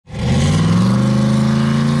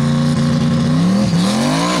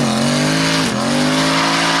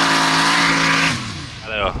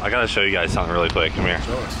gotta show you guys something really quick. Come here.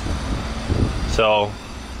 Show us. So,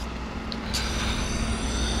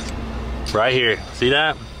 right here, see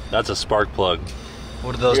that? That's a spark plug.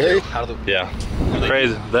 What do those do? How do they? Yeah,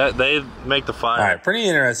 crazy. That they make the fire. All right, pretty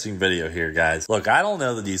interesting video here, guys. Look, I don't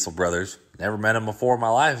know the Diesel brothers. Never met them before in my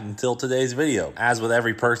life until today's video. As with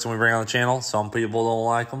every person we bring on the channel, some people don't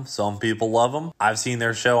like them, some people love them. I've seen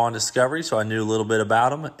their show on Discovery, so I knew a little bit about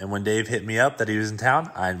them. And when Dave hit me up that he was in town,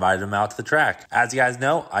 I invited him out to the track. As you guys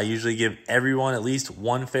know, I usually give everyone at least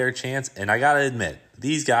one fair chance, and I gotta admit,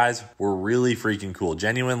 these guys were really freaking cool.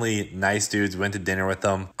 Genuinely nice dudes. Went to dinner with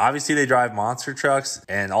them. Obviously, they drive monster trucks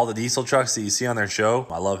and all the diesel trucks that you see on their show.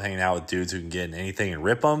 I love hanging out with dudes who can get in anything and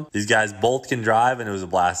rip them. These guys both can drive, and it was a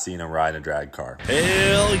blast seeing them ride a drag car.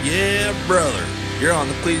 Hell yeah, brother. You're on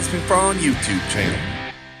the Cleetus McFarland YouTube channel.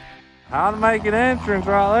 How to make an entrance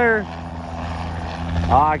right there.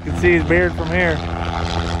 Oh, I can see his beard from here.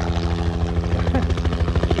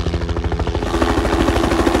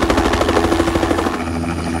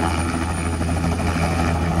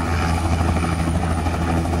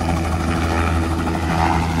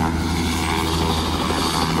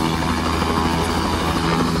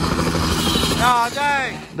 Oh,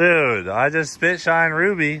 dang. Dude, I just spit shine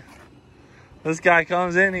Ruby. This guy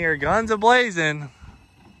comes in here, guns a-blazing,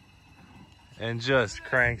 and just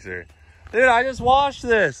cranks her. Dude, I just washed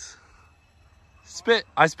this.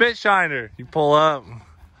 I spit shined her. You pull up,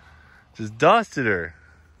 just dusted her.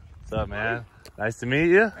 What's up, man? Nice to meet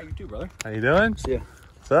you. How you too, brother? How you doing? See ya.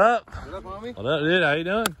 What's up? What up, homie? What up, dude? How you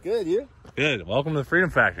doing? Good, you? Good. Welcome to the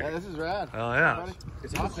Freedom Factory. Yeah, this is rad. Oh, yeah.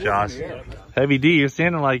 It's awesome. Josh. Heavy D, you're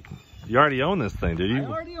standing like you already own this thing, dude. I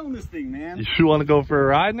already own this thing, man. You want to go for a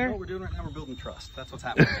ride in there? What we're doing right now, we're building trust. That's what's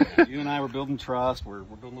happening. You and I were building trust. We're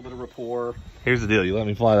building a little bit of rapport. Here's the deal. You let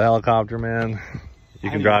me fly the helicopter, man. You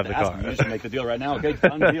can drive the car. You should make the deal right now. Okay,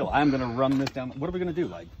 done deal. I'm going to run this down. What are we going to do?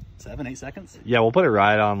 Like 7, 8 seconds? Yeah, we'll put it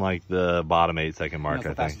right on like the bottom 8-second mark,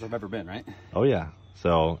 That's the I fastest think. I've ever been, right? Oh, yeah.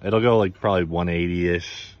 So it'll go like probably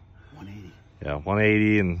 180-ish. 180. Yeah,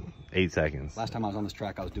 180 in 8 seconds. Last time I was on this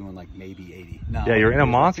track, I was doing like maybe 80. No, Yeah, you're in a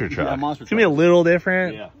monster truck. Yeah, monster it's going to be a little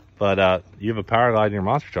different. Yeah. But you have a power glide in your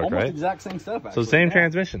monster truck, Almost right? exact same setup, actually. So same Yeah.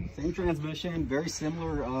 transmission. Same transmission, very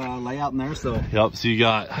similar layout in there. So Yep, so you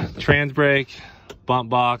got trans brake, bump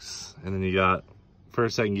box, and then you got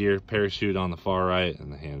first, second gear, parachute on the far right,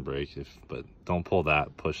 and the handbrake. But don't pull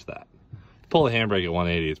that, push that. Pull the handbrake at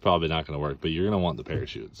 180, it's probably not going to work, but you're going to want the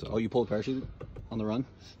parachute. So. Oh, you pull the parachute on the run?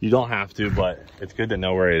 You don't have to, but it's good to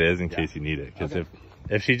know where it is in case you need it. Because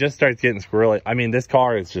if she just starts getting squirrely, I mean, this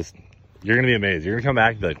car is just, you're going to be amazed. You're going to come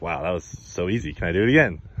back and be like, wow, that was so easy. Can I do it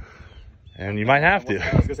again? And you might have to. I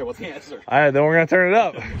was going to say, what's the answer? All right, then we're going to turn it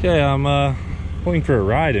up. Okay, I'm going for a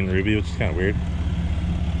ride in Ruby, which is kind of weird.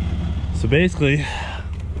 So basically,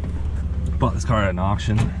 bought this car at an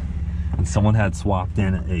auction, and someone had swapped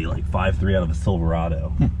in a like 5.3 out of a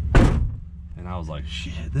Silverado. And I was like,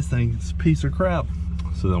 shit, this thing is a piece of crap.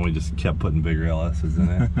 So then we just kept putting bigger LS's in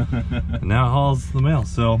it. And now it hauls the mail,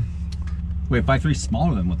 so. Wait, 5.3 is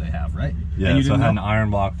smaller than what they have, right? Yeah, so I had an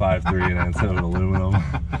iron block 5.3 in it instead of an aluminum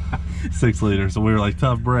 6 liter. So we were like,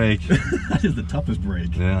 tough brake. That is the toughest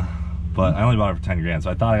brake. Yeah, but I only bought it for 10 grand.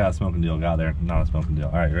 So I thought I got a smoking deal, got there, not a smoking deal.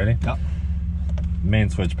 All right, you ready? Yep. Main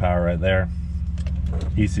switch power right there.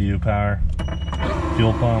 ECU power,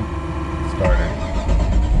 fuel pump, starter.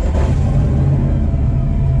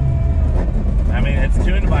 I mean, it's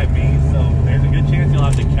tuned by me, so there's a good chance you'll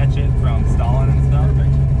have to catch it from stalling and stuff.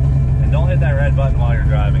 And don't hit that red button while you're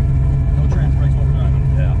driving. No trans brakes while we're driving.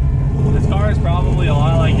 Yeah. This car is probably a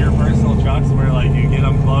lot like your personal trucks, where like you get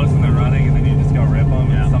them close and they're running, and then you just go rip them.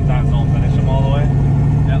 Yeah. And sometimes don't finish them all the way.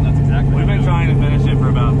 Yeah, that's exactly. We've been trying to finish it for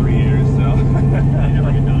about 3 years, so. You're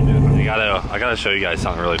like a done, dude. I gotta show you guys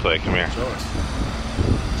something really quick. Come here. Show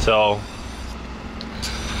us. So,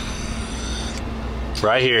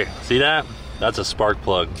 right here, see that? That's a spark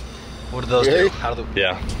plug. What do those do? How do they?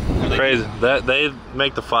 Yeah, crazy. That they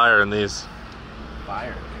make the fire in these.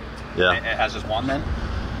 Fire. Yeah. It has just one then.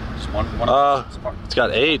 Just one. Spark. It's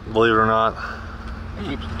got 8, believe it or not.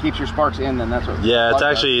 Keeps your sparks in, then that's what. Yeah, it's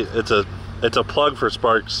actually it's a plug for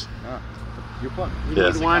sparks. Your plug. You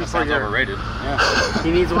need one for your. Overrated. Yeah.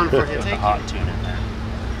 He needs one for his. Take a hot tune in there.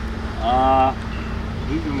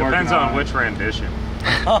 Depends on which rendition.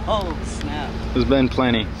 Oh snap! There's been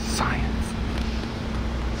plenty. Science.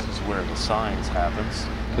 This is where the science happens.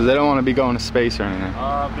 Because they don't want to be going to space or anything.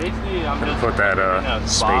 Basically, I'm Gonna just put that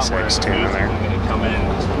SpaceX tune in there. Gonna come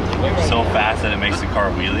in so fast that it makes the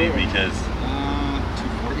car wheelie, because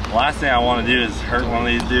the last thing I want to do is hurt one of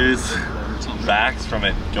these dudes' backs from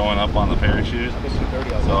it going up on the parachute.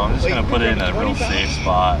 So I'm just gonna put it in a real safe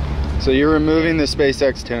spot. So you're removing the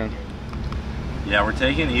SpaceX tune. Yeah, we're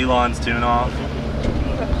taking Elon's tune off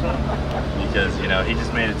because, you know, he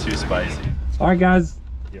just made it too spicy. All right, guys,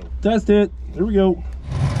 test it. Here we go.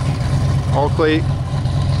 All cleat.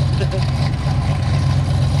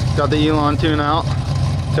 Got the Elon tune out.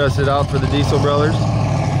 Test it out for the Diesel brothers.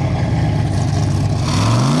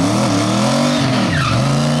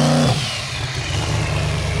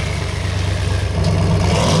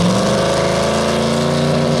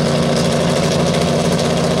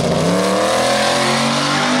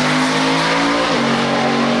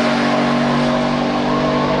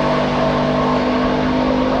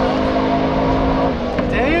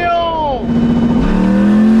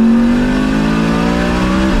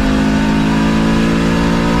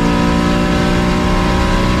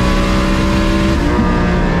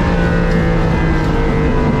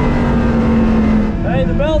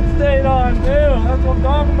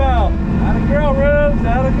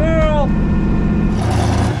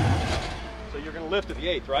 Lift at the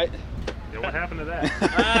 8th, right? Yeah, what happened to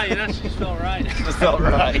that? You know, she just felt right. It just felt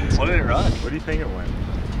right. What did it run? What do you think it went?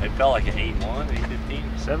 It felt like an 8.1,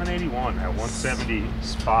 8.15. 781 at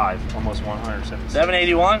 175, almost 170.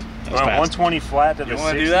 781? 120 flat to the 60. You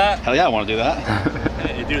want to do that? Hell yeah, I want to do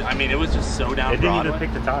that. Dude, I mean, it was just so down It didn't Broadway. even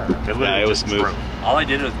pick the tire up. Yeah, it was smooth. All I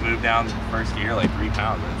did was move down the first gear like 3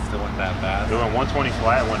 pounds and it still went that fast. It went 120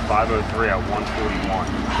 flat, went 503 at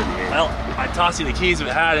 141. Well, I'd toss you the keys if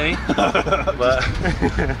it had any. But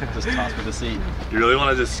Just toss me the seat. you really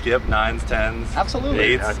want to just skip 9s, 10s,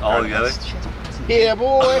 Absolutely. 8s all together? Yeah,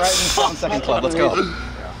 boy. Right in the 7-second club. Let's go.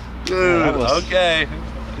 Dude, okay.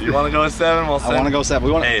 You want to go with 7? We'll I want to go 7.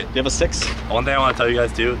 We want. Hey. Do you have a 6? One thing I want to tell you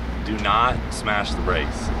guys too, do not smash the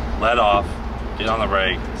brakes. Let off, get on the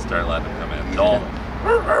brake, start letting them come in. Don't.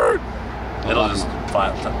 It'll just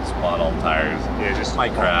spot all the tires. Yeah, just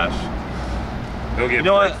might crash. Go get You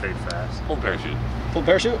know brake what? fade fast. Pull the parachute. Full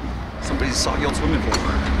parachute? Somebody's soggy old swimming pool.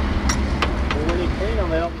 When you clean them,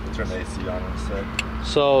 they don't turn the AC on instead.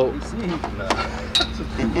 So.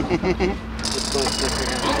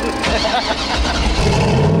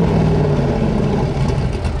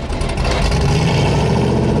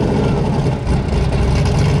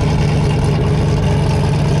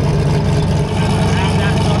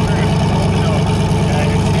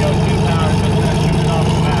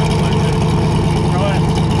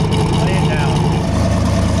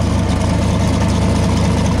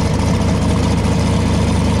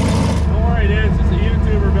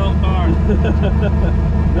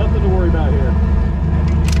 Nothing to worry about here.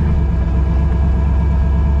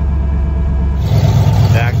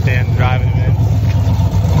 Back stand driving him in.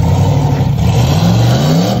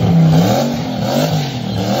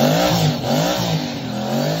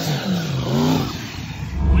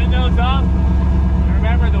 Windows up. And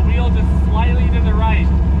remember, the wheel just slightly to the right.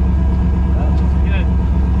 That's good.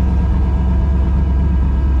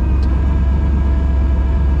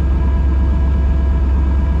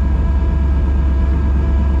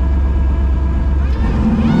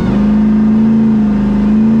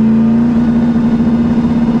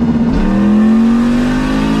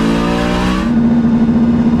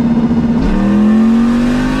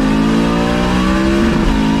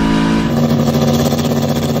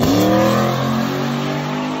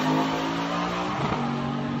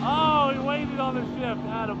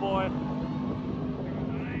 Attaboy.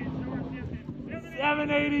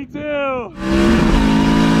 782.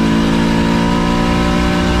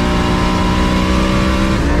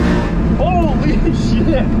 Holy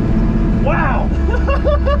shit. Wow.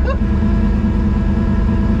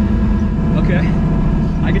 Okay.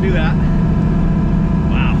 I can do that.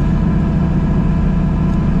 Wow.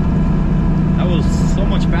 That was so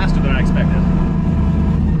much faster than I expected.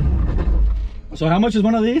 So how much is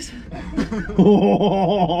one of these?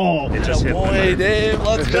 It just hit limiter. Dave,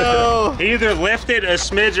 let's go. He either lifted a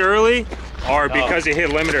smidge early, or because he hit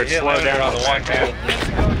limiter, it slowed down on the one too.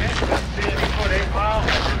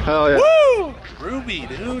 Hell yeah. Woo! Ruby,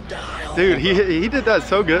 dude, dialed. Dude, he did that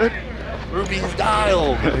so good. Ruby's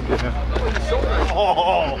dialed.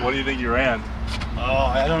 Oh, what do you think you ran? Oh,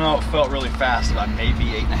 I don't know. It felt really fast. About maybe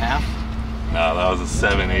 8.5. No, that was a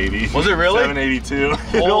 780. Was it really? 782.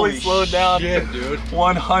 It only slowed down shit, dude.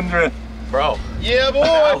 100. Bro. Yeah,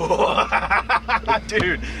 boy.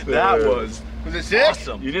 Dude, that was it sick?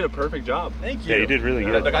 awesome. You did a perfect job. Thank you. Yeah, you did really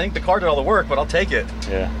good. Look, I think the car did all the work, but I'll take it.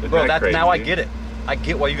 Yeah. Bro, that now I crazy? get it. I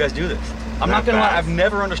get why you guys do this. I'm not gonna lie, I've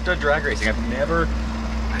never understood drag racing. I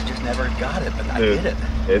just never got it, but I get it.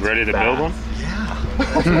 It's Ready to build one? Yeah.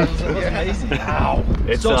 It was amazing. Wow.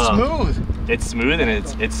 It's so smooth. It's smooth, and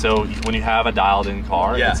it's so when you have a dialed in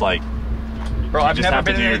car, Yeah. it's like Bro, I've never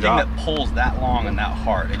been in anything that pulls that long and that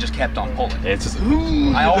hard. It just kept on pulling. It's just,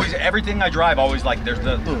 I always, everything I drive, always like, there's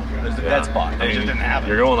the dead spot. I just didn't have it.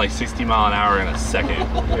 You're going like 60 mile an hour in a second,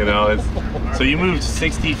 you know? It's, so you moved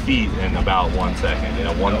 60 feet in about 1 second, you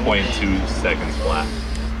know, 1.2 seconds flat.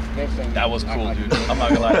 That was cool, dude. I'm not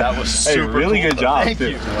gonna lie, that was super really cool. Good job. Thank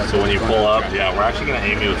you. So when you pull up, yeah, we're actually gonna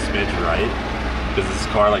aim you a smidge right, because this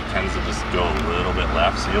car like tends to just go a little bit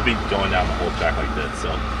left, so you'll be going down the whole track like this.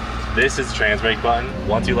 So this is trans brake button.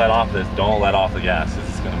 Once you let off this, don't let off the gas.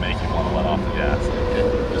 This is gonna make you want to let off the gas,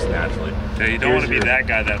 just naturally. Yeah, you don't want to be that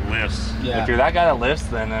guy that lifts. Yeah. If you're that guy that lifts,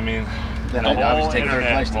 then I mean, then I'll just take her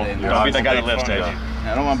flex today. I don't want to be that guy that lifts, Dave.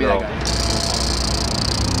 I don't want to be that guy.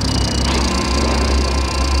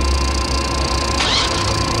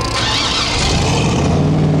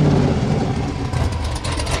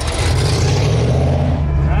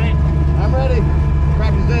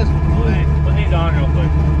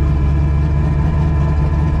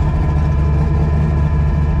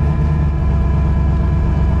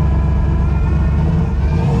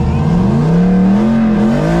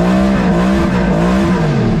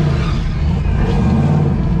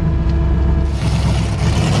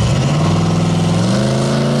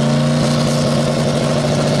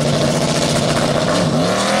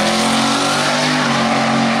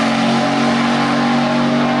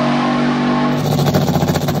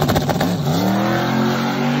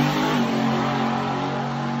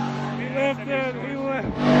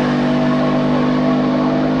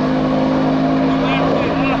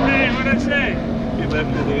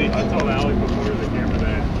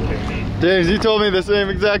 James, you told me the same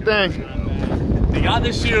exact thing. He got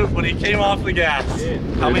the chute when he came off the gas.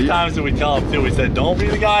 How many times did we tell him too? We said, don't be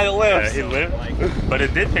the guy that lifts. Yeah, he lived, but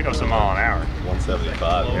it did pick up some mile an hour.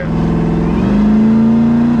 175. Yeah.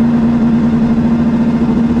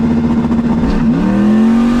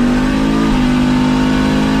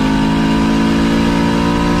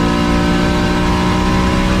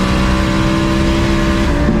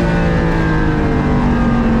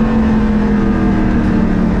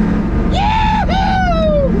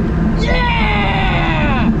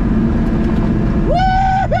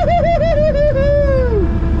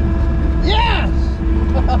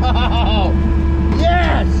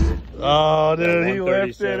 Oh, dude, he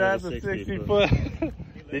lifted at the 60 foot.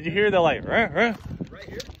 Did you hear the like, right here?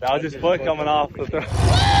 That was his foot coming off the throttle.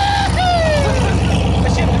 I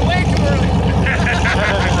shifted way too early.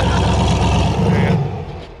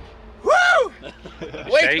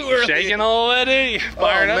 Woo! Way too early. Shaking already.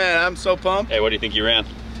 Fired up. Man, I'm so pumped. Hey, what do you think you ran?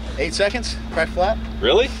 8 seconds, crack flat.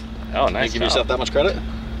 Really? Oh, nice. You give yourself that much credit?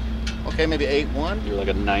 Okay, maybe 8-1. You're like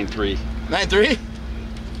a 9.3. 9.3?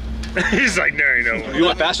 He's like, there ain't no one. You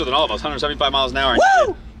went faster than all of us, 175 miles an hour.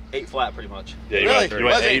 Woo! 8 flat, pretty much. Yeah, you Really?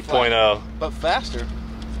 went 8.0. But faster.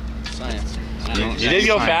 Science. You did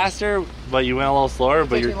go faster, but you went a little slower.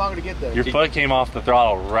 But It takes me longer to get there. your foot came off the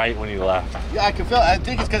throttle right when you left. Yeah, I can feel it. I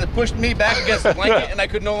think it's because it pushed me back against the blanket and I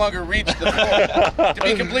could no longer reach the floor. To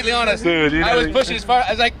be completely honest, Dude, I was pushing as far.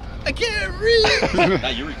 I was like, I can't reach. Now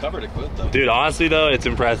you recovered it quick though. Dude, honestly though, it's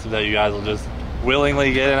impressive that you guys will just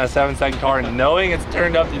willingly get in a 7-second car knowing it's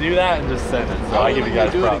turned up to do that and just send it. So I give you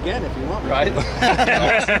guys do props. it again if you want, Right?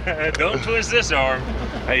 Don't twist this arm.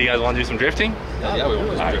 Hey, you guys want to do some drifting? Yeah, we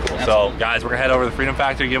will. Right. So guys, we're gonna head over to the Freedom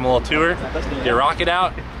Factory, give them a little tour, get rocket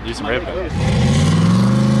out, do some ripping.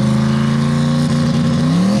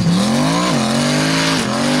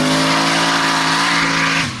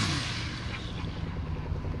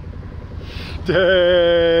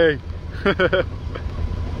 Dang!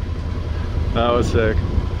 That was sick.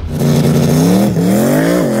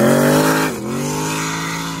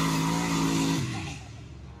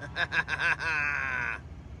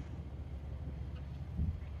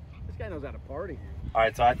 This guy knows how to party. All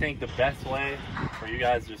right, so I think the best way for you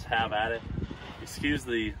guys to just have at it, excuse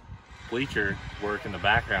the bleacher work in the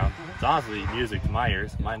background. It's honestly music to my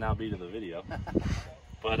ears, might not be to the video.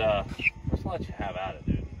 But just let you have at it,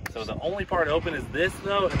 dude. So the only part open is this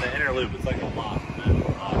though, and the inner loop. It's like a lock.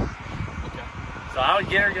 Okay. So I would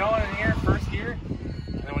get her going in here, first gear,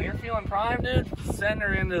 and then when you're feeling primed, dude, send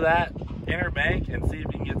her into that inner bank and see if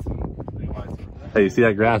you can get some. Hey, you see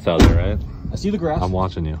that grass out there, right? I see the grass. I'm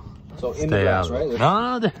watching you. So in the grass, right?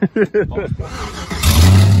 No,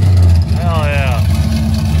 hell yeah.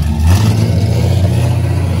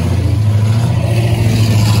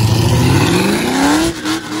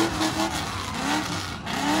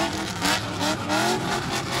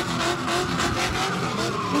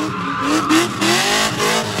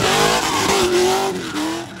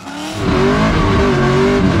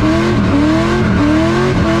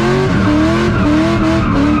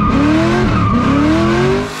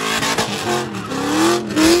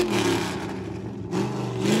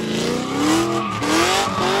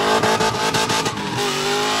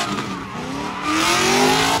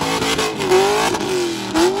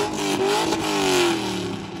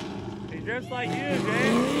 drifts like you,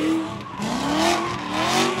 James.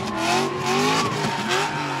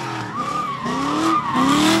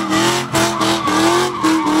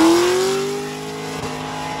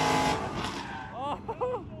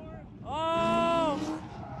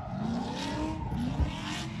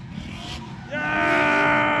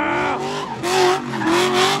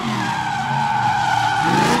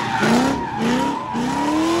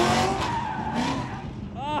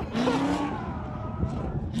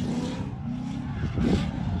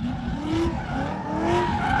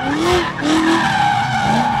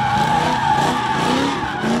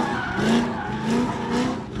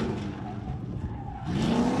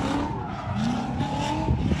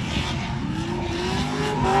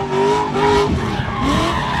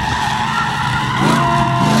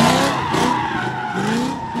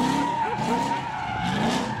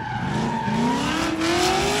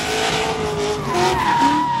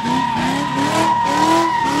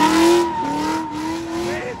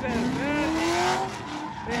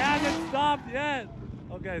 Yet.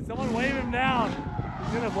 Okay, someone wave him down.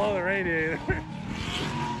 He's gonna blow the radiator. Dude,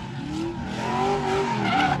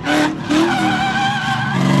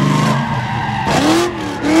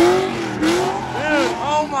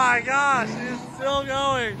 oh my gosh, he's still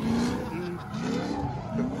going.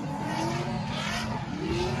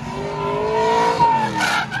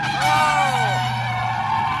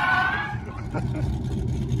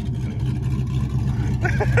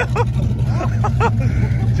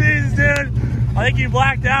 Jeez, dude. I think you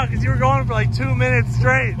blacked out because you were going for like 2 minutes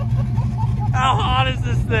straight. How hot is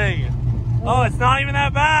this thing? Oh, it's not even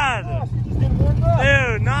that bad.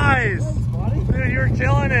 Dude, nice. Dude, you were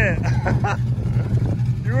killing it.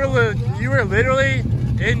 You were literally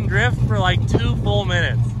in drift for like 2 full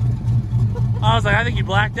minutes. I was like, I think you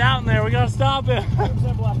blacked out in there. We gotta stop it.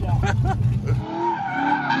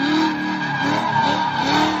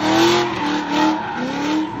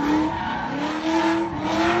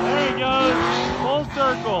 There he goes, full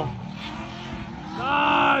circle.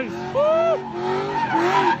 Nice. Woo!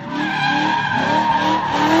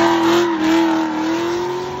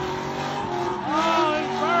 Oh,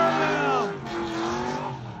 he's burning him.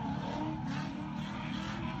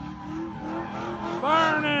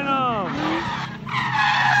 Burning him.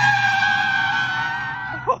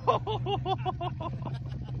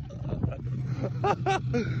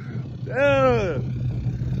 Dude,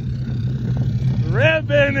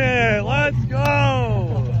 ripping it. Let's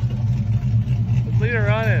go. Let's leave it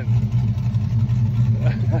running.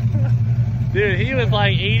 Dude, he was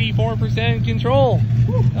like 84% control.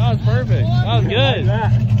 That was perfect. That was good.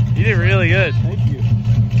 You did really good. Thank you.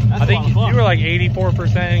 That's I think you were like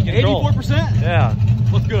 84% in control. 84%? Yeah.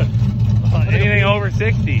 Looks good. Anything over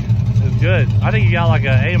 60 is good. I think you got like an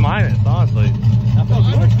A-, honestly.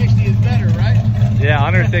 Under 60 is better, right? Yeah,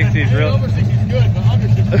 under 60 is real. Over 60 is good, but under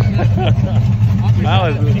 60 is better. That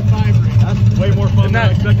was 55. That's way more fun than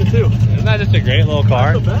I expected too. Isn't that just a great little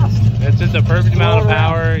car? That's the best. It's just a perfect amount of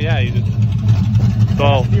power. Yeah, you just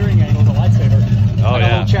so. Steering angle is a lightsaber. Oh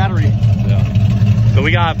yeah. A little chattery. Yeah. So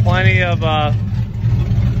we got plenty of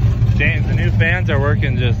James. The new fans are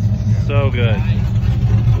working just so good.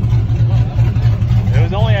 It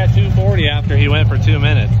was only at 240 after he went for 2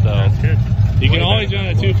 minutes, so that's good. You can always run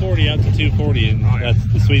at 240 up to 240, and that's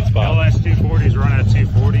the sweet spot. LS 240s run at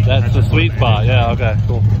 240. That's the sweet spot. Yeah. Okay.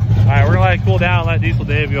 Cool. All right, we're gonna let it cool down and let Diesel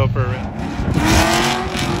Dave go for a rip.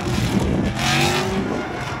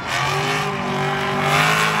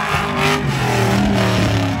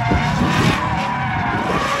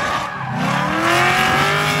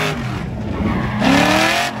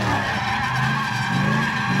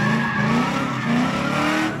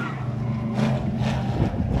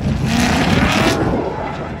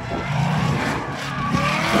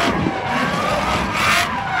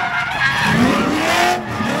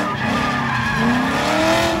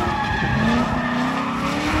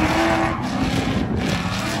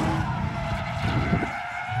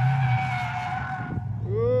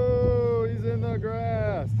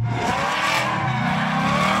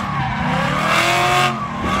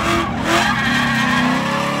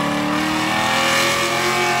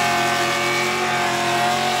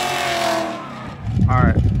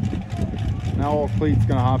 Now old Cleet's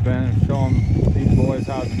gonna hop in and show them these boys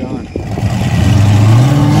how it's done.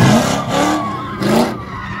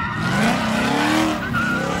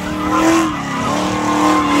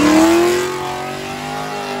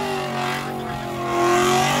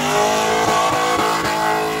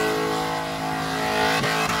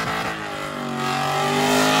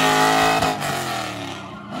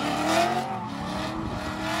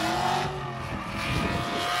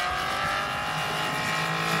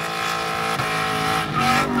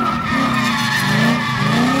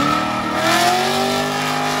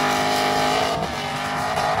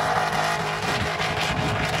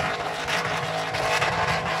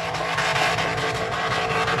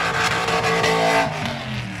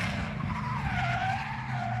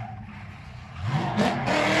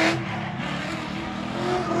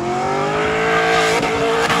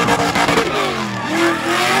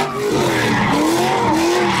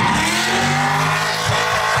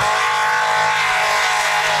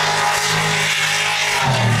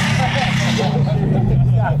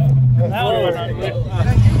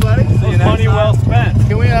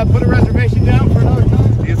 put a reservation down for another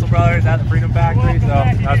time? Diesel Brothers at the Freedom Factory, so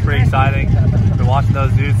that's pretty exciting. Been watching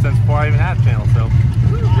those dudes since before I even had a channel. So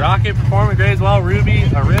Rocket performing great as well. Ruby,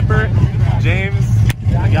 a ripper. James,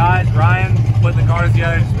 the guys, Ryan putting the cars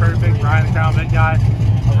together just perfect. Ryan, the Crown Vic guy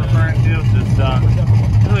I'm referring to. Just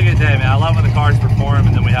really good day, man. I love when the cars perform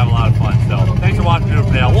and then we have a lot of fun. So thanks for watching the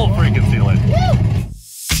video today. We'll freaking see you later.